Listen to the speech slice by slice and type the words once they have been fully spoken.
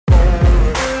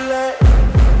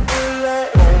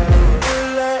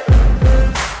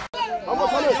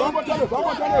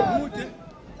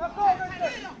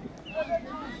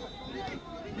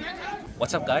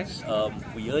What's up, guys?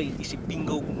 We're here in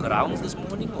Isipingo grounds this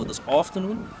morning or this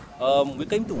afternoon. We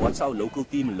came to watch our local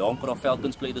team Longcroft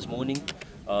Falcons play this morning.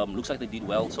 Looks like they did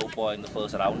well so far in the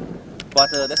first round,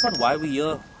 but that's not why we're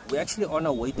here. We're actually on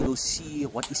our way to go see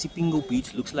what Isipingo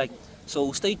beach looks like.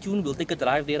 So stay tuned. We'll take a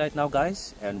drive there right now,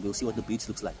 guys, and we'll see what the beach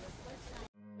looks like.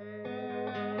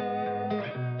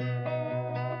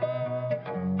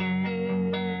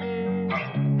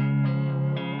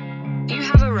 You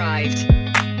have arrived.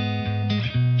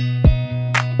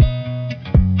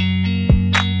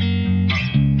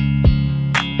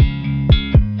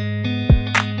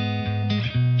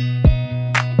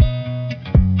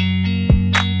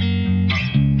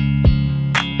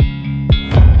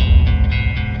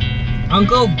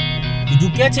 Uncle, did you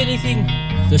catch anything?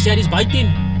 The shed is biting.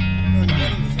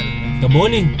 The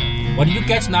morning. What did you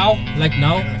catch now? Like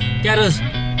now? Carrots.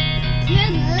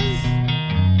 Carrots?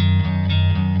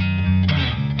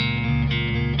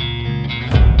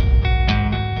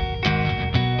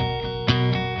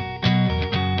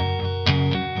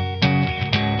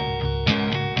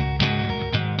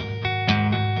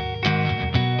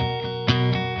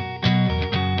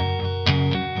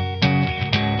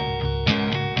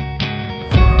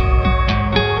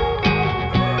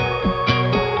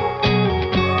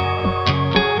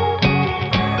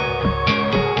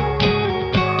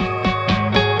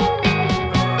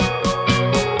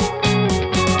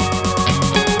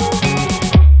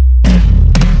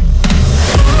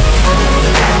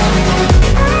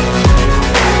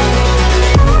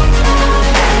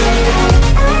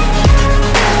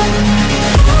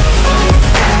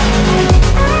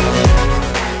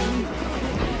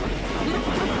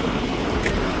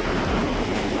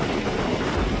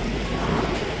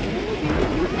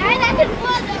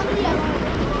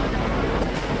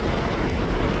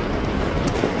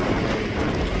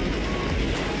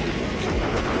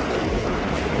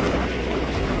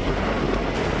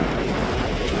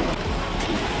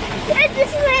 This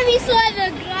is where we saw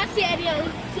the grassy area.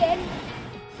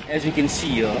 As you can see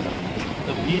here,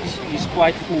 the beach is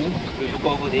quite full. We look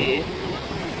over there.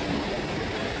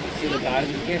 See the guys,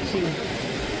 you can't see.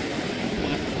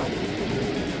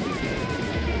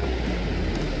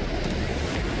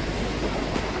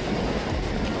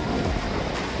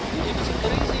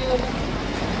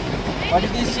 But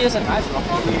this is a nice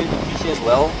rock area to fish as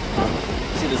well.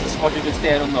 See, there's a spot you can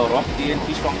stand on the rock there and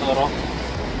fish from the rock.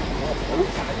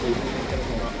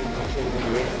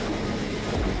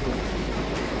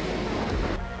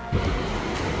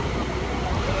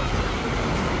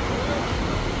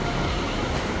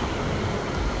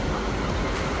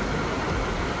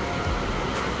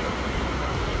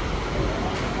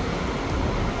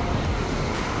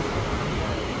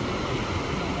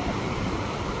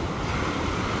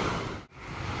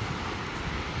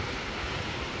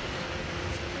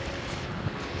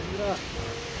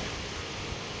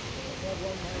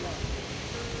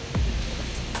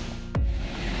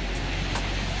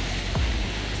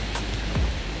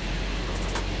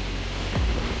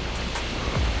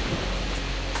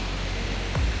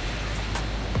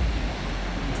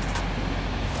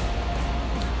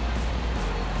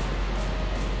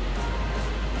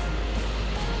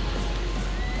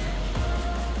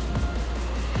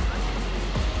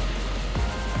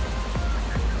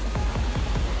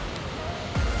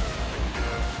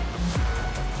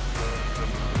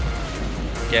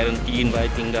 Guarantee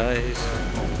inviting, guys.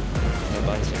 A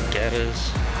bunch of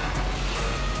carrots.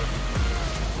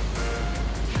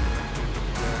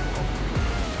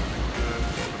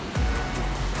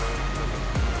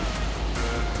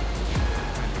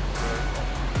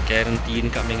 Quarantine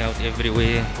coming out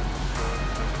everywhere.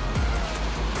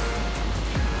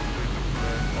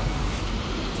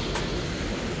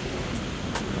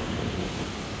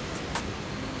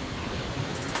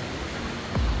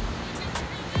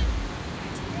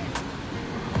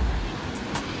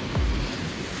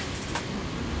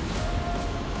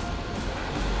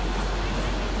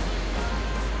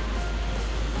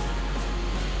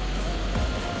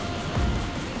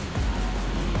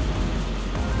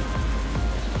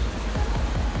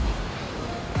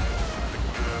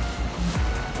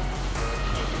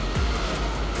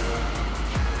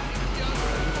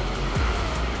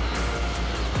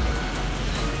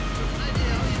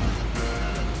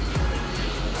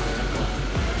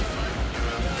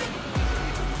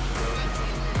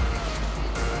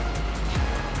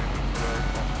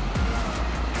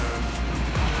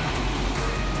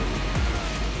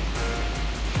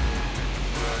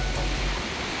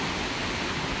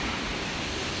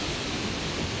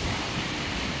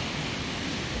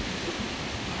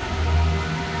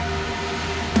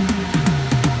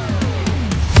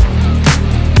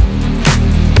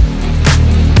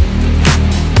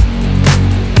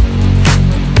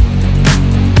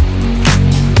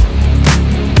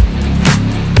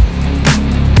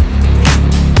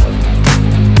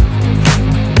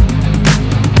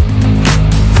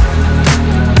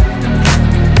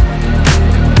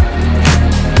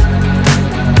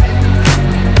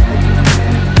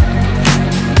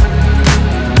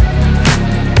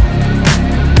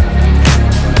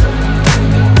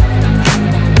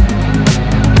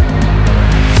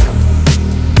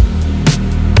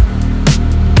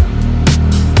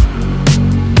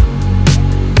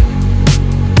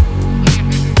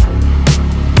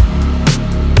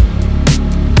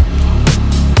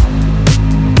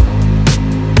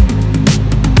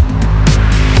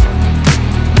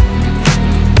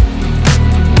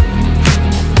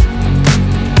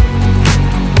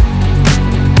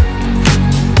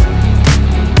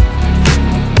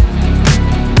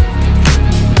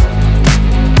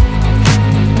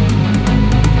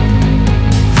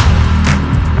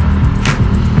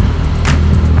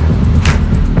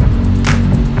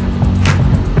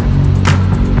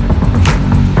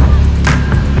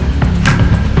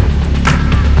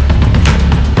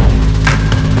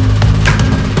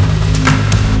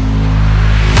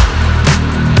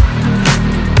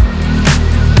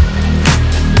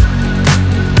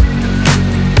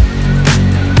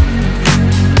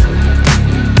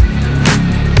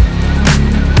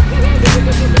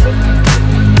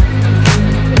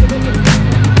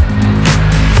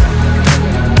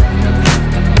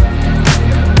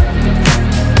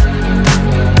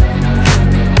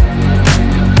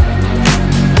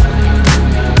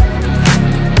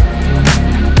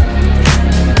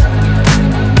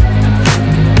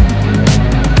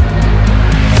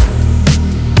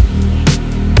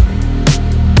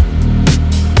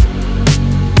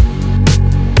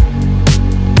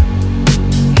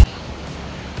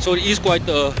 So it is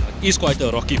quite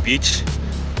a rocky beach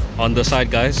on the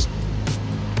side, guys,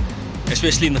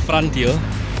 especially in the front here.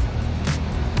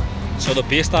 So the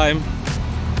best time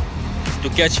to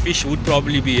catch fish would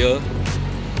probably be here,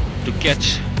 to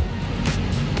catch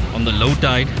on the low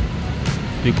tide,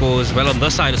 because well, on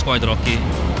this side it's quite rocky.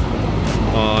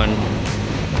 On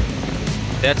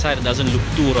that side it doesn't look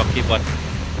too rocky, but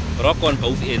rock on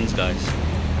both ends, guys.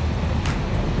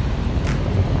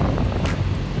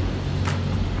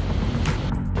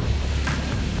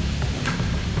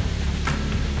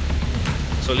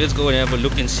 So let's go and have a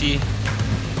look and see.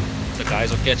 The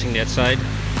guys are catching that side.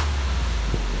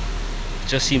 It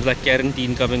just seems like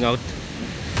quarantine coming out.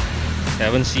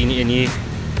 Haven't seen any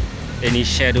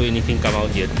shadow, anything come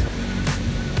out yet.